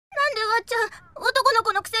わちゃん、男の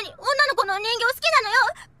子のくせに女の子の人形好きなのよ。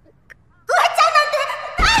うわちゃんなんて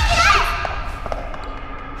大嫌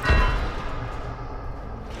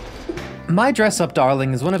い! My Dress Up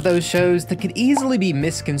Darling is one of those shows that could easily be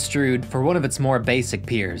misconstrued for one of its more basic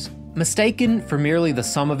peers, mistaken for merely the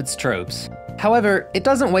sum of its tropes. However, it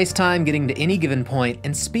doesn't waste time getting to any given point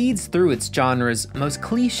and speeds through its genre's most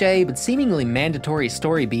cliché but seemingly mandatory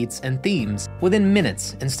story beats and themes within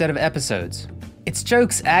minutes instead of episodes. Its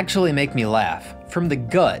jokes actually make me laugh, from the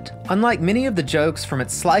gut, unlike many of the jokes from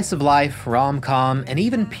its slice of life, rom-com, and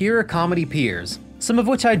even pure comedy peers, some of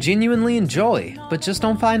which I genuinely enjoy, but just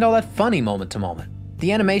don't find all that funny moment to moment.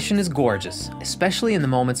 The animation is gorgeous, especially in the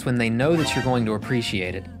moments when they know that you're going to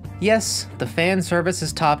appreciate it. Yes, the fan service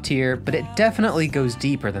is top tier, but it definitely goes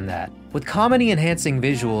deeper than that, with comedy-enhancing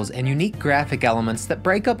visuals and unique graphic elements that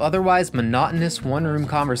break up otherwise monotonous one-room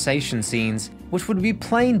conversation scenes, which would be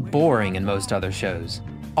plain boring in most other shows.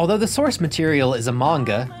 Although the source material is a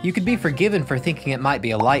manga, you could be forgiven for thinking it might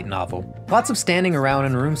be a light novel. Lots of standing around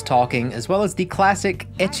in rooms talking, as well as the classic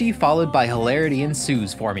ecchi followed by hilarity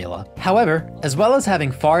ensues formula. However, as well as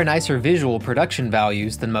having far nicer visual production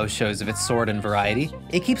values than most shows of its sort and variety,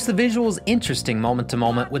 it keeps the visuals interesting moment to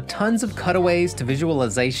moment with tons of cutaways to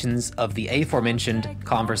visualizations of the aforementioned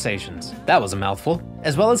conversations. That was a mouthful.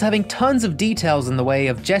 As well as having tons of details in the way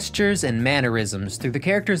of gestures and mannerisms through the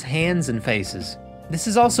characters' hands and faces. This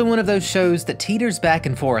is also one of those shows that teeters back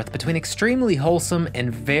and forth between extremely wholesome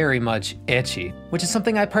and very much ecchi, which is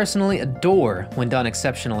something I personally adore when done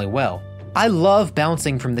exceptionally well. I love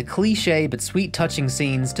bouncing from the cliche but sweet touching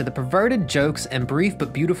scenes to the perverted jokes and brief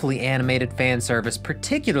but beautifully animated fan service,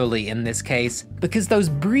 particularly in this case, because those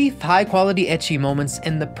brief high quality ecchi moments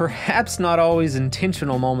and the perhaps not always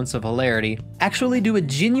intentional moments of hilarity actually do a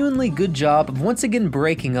genuinely good job of once again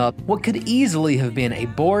breaking up what could easily have been a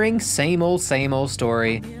boring same old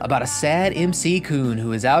story about a sad MC-kun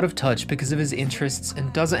who is out of touch because of his interests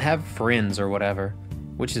and doesn't have friends or whatever,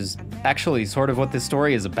 which is actually sort of what this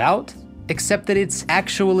story is about. Except that it's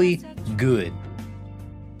actually good.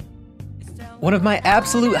 One of my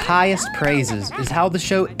absolute highest praises is how the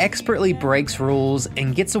show expertly breaks rules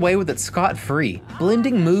and gets away with it scot-free,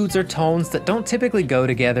 blending moods or tones that don't typically go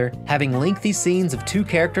together, having lengthy scenes of two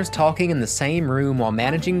characters talking in the same room while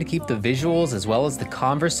managing to keep the visuals as well as the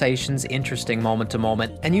conversations interesting moment to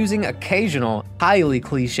moment, and using occasional, highly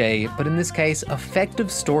cliche, but in this case, effective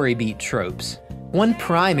story beat tropes. One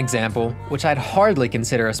prime example, which I'd hardly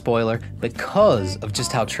consider a spoiler because of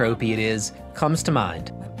just how tropey it is, comes to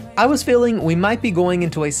mind. I was feeling we might be going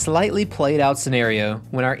into a slightly played out scenario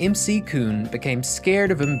when our MC-kun became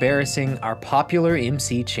scared of embarrassing our popular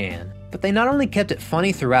MC-chan. But they not only kept it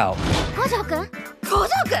funny throughout,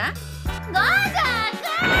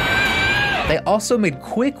 they also made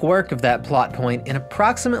quick work of that plot point in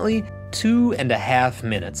approximately 2.5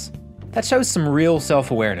 minutes. That shows some real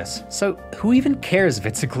self-awareness, so who even cares if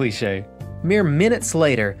it's a cliche? Mere minutes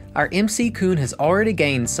later, our MC-kun has already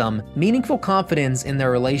gained some meaningful confidence in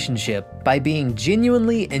their relationship by being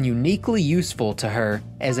genuinely and uniquely useful to her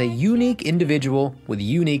as a unique individual with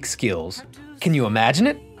unique skills. Can you imagine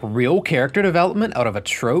it? Real character development out of a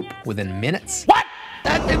trope within minutes? What?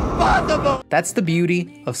 That's impossible! That's the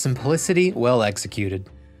beauty of simplicity well executed.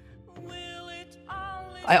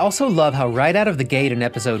 I also love how right out of the gate in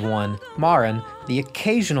episode 1, Marin, the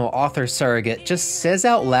occasional author surrogate, just says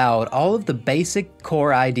out loud all of the basic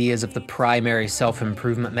core ideas of the primary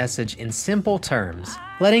self-improvement message in simple terms,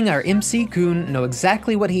 letting our MC-kun know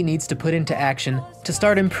exactly what he needs to put into action to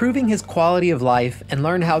start improving his quality of life and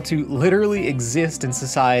learn how to literally exist in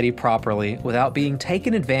society properly without being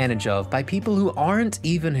taken advantage of by people who aren't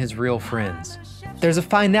even his real friends. There's a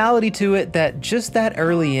finality to it that just that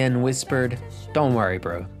early in whispered, "Don't worry,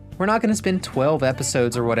 bro. We're not gonna spend 12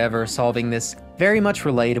 episodes or whatever solving this very much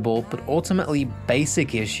relatable but ultimately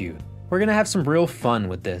basic issue. We're gonna have some real fun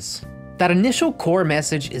with this." That initial core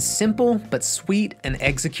message is simple but sweet and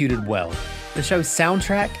executed well. The show's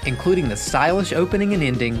soundtrack, including the stylish opening and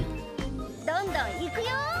ending,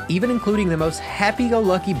 even including the most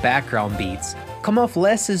happy-go-lucky background beats, come off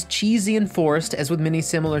less as cheesy and forced as with many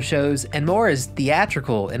similar shows, and more as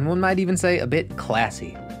theatrical and one might even say a bit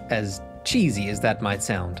classy, as cheesy as that might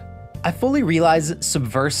sound. I fully realize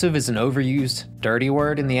subversive is an overused, dirty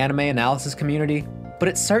word in the anime analysis community, but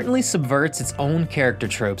it certainly subverts its own character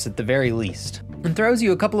tropes at the very least, and throws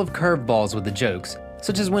you a couple of curveballs with the jokes,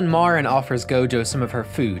 such as when Marin offers Gojo some of her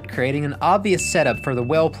food, creating an obvious setup for the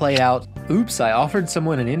well-played-out, "oops, I offered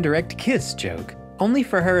someone an indirect kiss" joke, only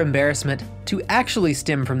for her embarrassment to actually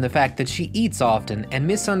stem from the fact that she eats often and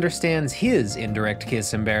misunderstands his indirect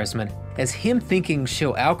kiss embarrassment as him thinking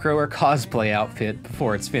she'll outgrow her cosplay outfit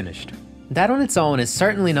before it's finished. That on its own is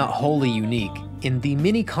certainly not wholly unique in the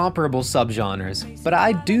many comparable subgenres, but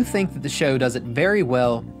I do think that the show does it very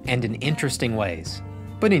well and in interesting ways.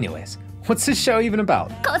 But anyways, what's this show even about?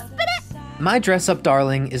 Cosplay? My dress-up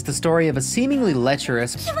darling is the story of a seemingly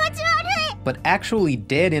lecherous, but actually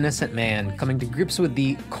dead innocent man coming to grips with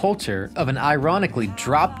the culture of an ironically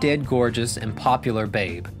drop-dead gorgeous and popular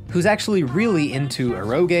babe, who's actually really into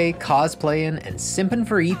eroge, cosplaying, and simping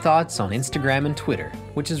for e-thoughts on Instagram and Twitter,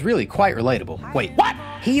 which is really quite relatable. Wait, what?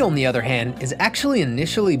 He, on the other hand, is actually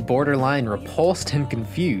initially borderline repulsed and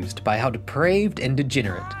confused by how depraved and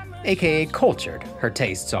degenerate, aka cultured, her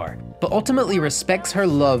tastes are, but ultimately respects her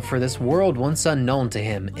love for this world once unknown to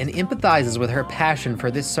him and empathizes with her passion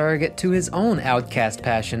for this surrogate to his own outcast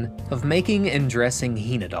passion of making and dressing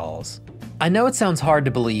Hina dolls. I know it sounds hard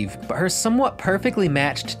to believe, but her somewhat perfectly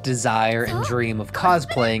matched desire and dream of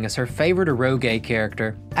cosplaying as her favorite eroge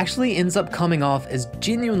character actually ends up coming off as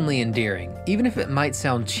genuinely endearing, even if it might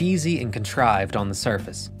sound cheesy and contrived on the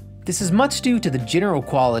surface. This is much due to the general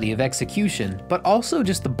quality of execution, but also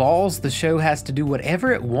just the balls the show has to do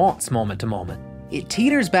whatever it wants moment to moment. It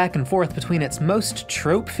teeters back and forth between its most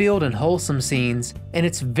trope-filled and wholesome scenes and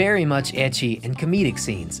its very much ecchi and comedic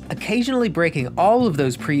scenes, occasionally breaking all of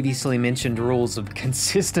those previously mentioned rules of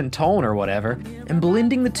consistent tone or whatever, and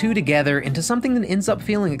blending the two together into something that ends up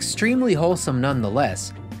feeling extremely wholesome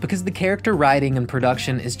nonetheless, because the character writing and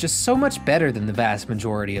production is just so much better than the vast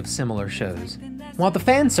majority of similar shows. While the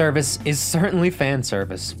fan service is certainly fan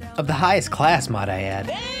service, of the highest class might I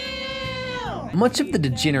add, much of the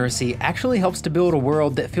degeneracy actually helps to build a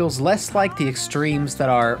world that feels less like the extremes that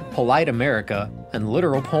are polite America and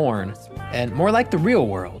literal porn, and more like the real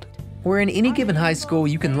world, where in any given high school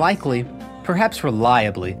you can likely, perhaps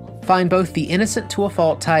reliably, find both the innocent to a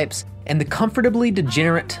fault types and the comfortably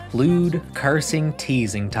degenerate, lewd, cursing,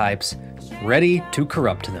 teasing types, ready to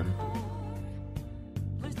corrupt them.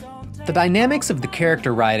 The dynamics of the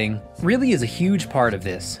character writing really is a huge part of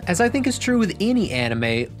this, as I think is true with any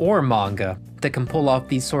anime or manga that can pull off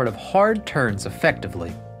these sort of hard turns effectively.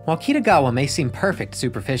 While Kitagawa may seem perfect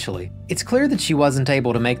superficially, it's clear that she wasn't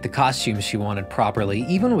able to make the costumes she wanted properly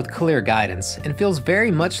even with clear guidance, and feels very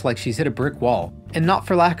much like she's hit a brick wall, and not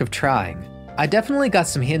for lack of trying. I definitely got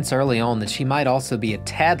some hints early on that she might also be a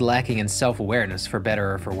tad lacking in self-awareness for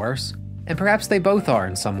better or for worse, and perhaps they both are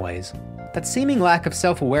in some ways. That seeming lack of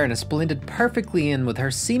self-awareness blended perfectly in with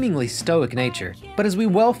her seemingly stoic nature, but as we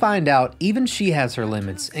well find out, even she has her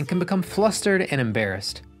limits and can become flustered and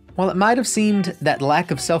embarrassed. While it might have seemed that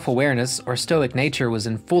lack of self-awareness or stoic nature was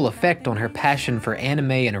in full effect on her passion for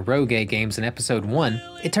anime and eroge games in episode 1,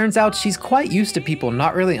 it turns out she's quite used to people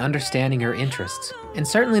not really understanding her interests, and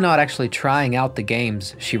certainly not actually trying out the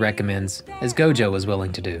games she recommends, as Gojo was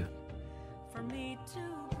willing to do.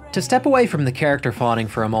 To step away from the character fawning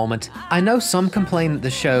for a moment, I know some complain that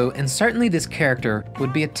the show, and certainly this character,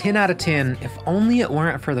 would be a 10 out of 10 if only it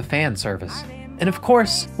weren't for the fan service. And of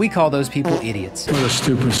course, we call those people idiots. What a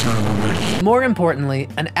stupid son of a bitch. More importantly,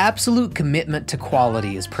 an absolute commitment to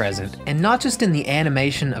quality is present, and not just in the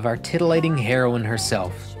animation of our titillating heroine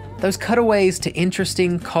herself. Those cutaways to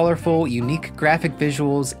interesting, colorful, unique graphic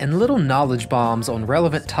visuals and little knowledge bombs on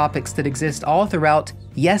relevant topics that exist all throughout,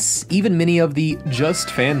 yes, even many of the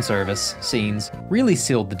just fan service scenes, really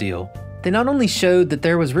sealed the deal. They not only showed that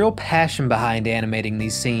there was real passion behind animating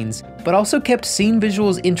these scenes, but also kept scene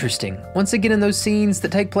visuals interesting, once again in those scenes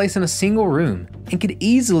that take place in a single room, and could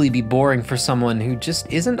easily be boring for someone who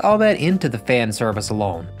just isn't all that into the fan service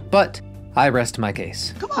alone. But I rest my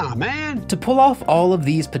case. Come on, man. To pull off all of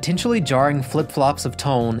these potentially jarring flip-flops of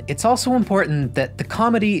tone, it's also important that the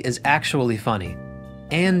comedy is actually funny.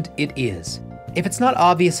 And it is. If it's not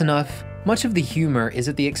obvious enough, much of the humor is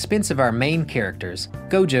at the expense of our main characters,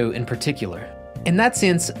 Gojo in particular. In that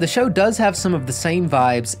sense, the show does have some of the same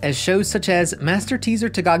vibes as shows such as Master Teaser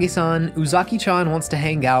Takagi-san, Uzaki-chan Wants to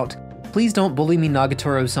Hang Out, Please Don't Bully Me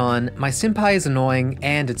Nagatoro-san, My Senpai is Annoying,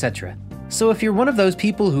 and etc. So if you're one of those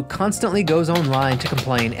people who constantly goes online to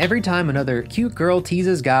complain every time another cute girl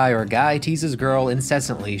teases guy or guy teases girl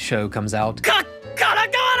incessantly show comes out,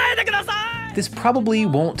 this probably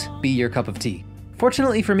won't be your cup of tea.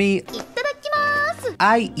 Fortunately for me,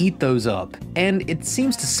 I eat those up, and it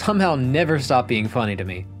seems to somehow never stop being funny to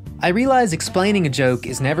me. I realize explaining a joke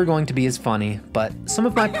is never going to be as funny, but some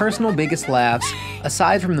of my personal biggest laughs,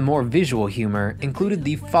 aside from the more visual humor, included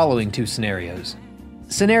the following two scenarios.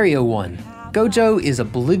 Scenario 1. Gojo is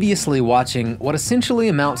obliviously watching what essentially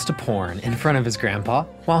amounts to porn in front of his grandpa,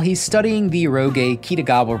 while he's studying the eroge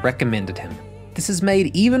Kitagawa recommended him. This is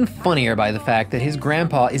made even funnier by the fact that his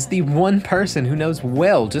grandpa is the one person who knows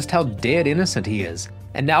well just how dead innocent he is,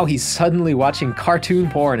 and now he's suddenly watching cartoon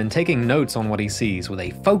porn and taking notes on what he sees with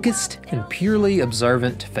a focused and purely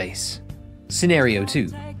observant face. Scenario 2.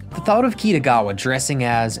 The thought of Kitagawa dressing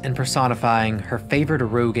as and personifying her favorite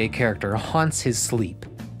eroge character haunts his sleep.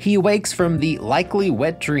 He awakes from the likely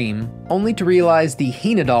wet dream, only to realize the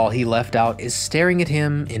Hina doll he left out is staring at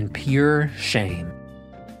him in pure shame.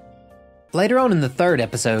 Later on in the third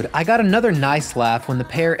episode, I got another nice laugh when the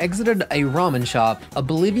pair exited a ramen shop,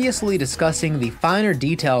 obliviously discussing the finer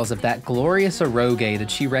details of that glorious eroge that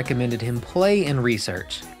she recommended him play and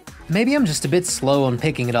research. Maybe I'm just a bit slow on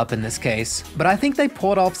picking it up in this case, but I think they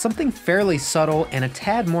pulled off something fairly subtle and a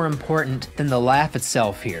tad more important than the laugh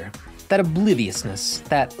itself here. That obliviousness,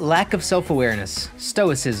 that lack of self-awareness,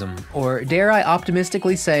 stoicism, or dare I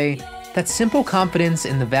optimistically say, that simple confidence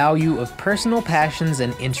in the value of personal passions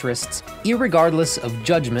and interests, irregardless of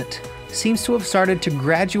judgment, seems to have started to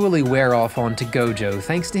gradually wear off onto Gojo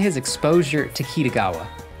thanks to his exposure to Kitagawa.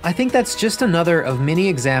 I think that's just another of many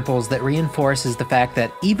examples that reinforces the fact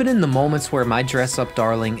that even in the moments where my dress-up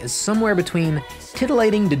darling is somewhere between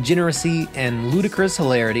titillating degeneracy and ludicrous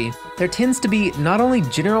hilarity, there tends to be not only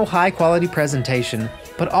general high-quality presentation,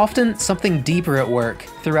 but often something deeper at work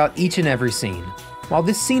throughout each and every scene. While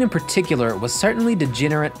this scene in particular was certainly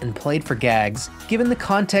degenerate and played for gags, given the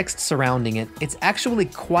context surrounding it, it's actually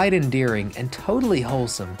quite endearing and totally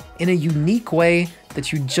wholesome, in a unique way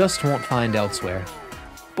that you just won't find elsewhere.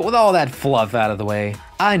 But with all that fluff out of the way,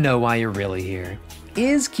 I know why you're really here.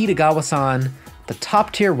 Is Kitagawa-san the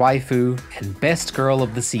top-tier waifu and best girl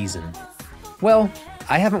of the season? Well,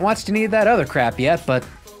 I haven't watched any of that other crap yet, but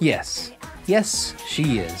yes,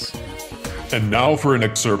 she is. And now for an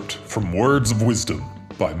excerpt from Words of Wisdom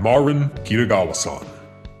by Marin Kitagawa-san.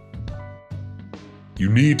 You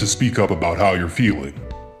need to speak up about how you're feeling,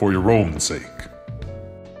 for your own sake.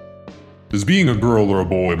 Does being a girl or a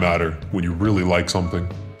boy matter when you really like something?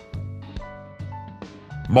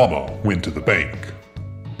 Mama went to the bank.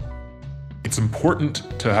 It's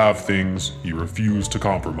important to have things you refuse to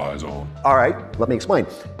compromise on. All right, let me explain.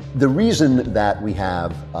 The reason that we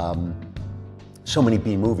have so many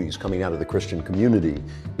B movies coming out of the Christian community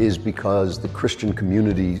is because the Christian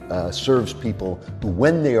community serves people who,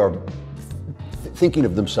 when they are thinking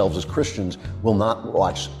of themselves as Christians, will not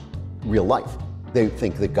watch real life. They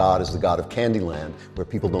think that God is the God of Candyland, where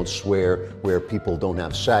people don't swear, where people don't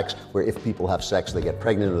have sex, where if people have sex, they get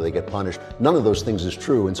pregnant or they get punished. None of those things is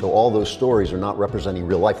true, and so all those stories are not representing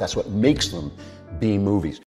real life. That's what makes them B movies.